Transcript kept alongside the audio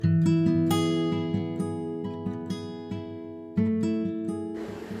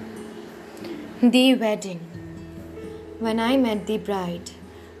The wedding. When I met the bride,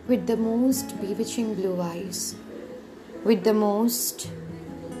 with the most bewitching blue eyes, with the most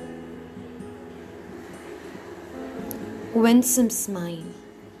winsome smile,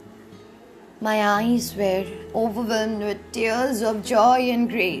 my eyes were overwhelmed with tears of joy and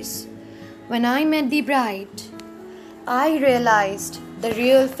grace. When I met the bride, I realized the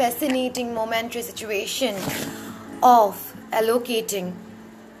real fascinating momentary situation of allocating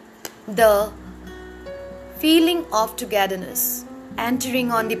the feeling of togetherness,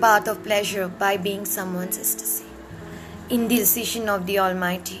 entering on the path of pleasure by being someone's ecstasy. In the decision of the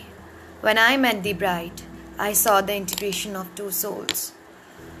Almighty, when I met the bride, I saw the integration of two souls,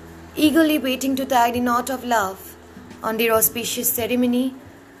 eagerly waiting to tie the knot of love on their auspicious ceremony,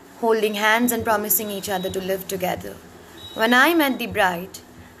 holding hands and promising each other to live together. When I met the bride,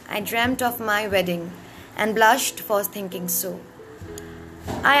 I dreamt of my wedding and blushed for thinking so.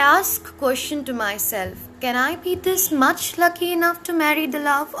 I asked a question to myself, can I be this much lucky enough to marry the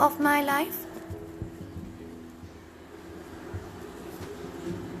love of my life?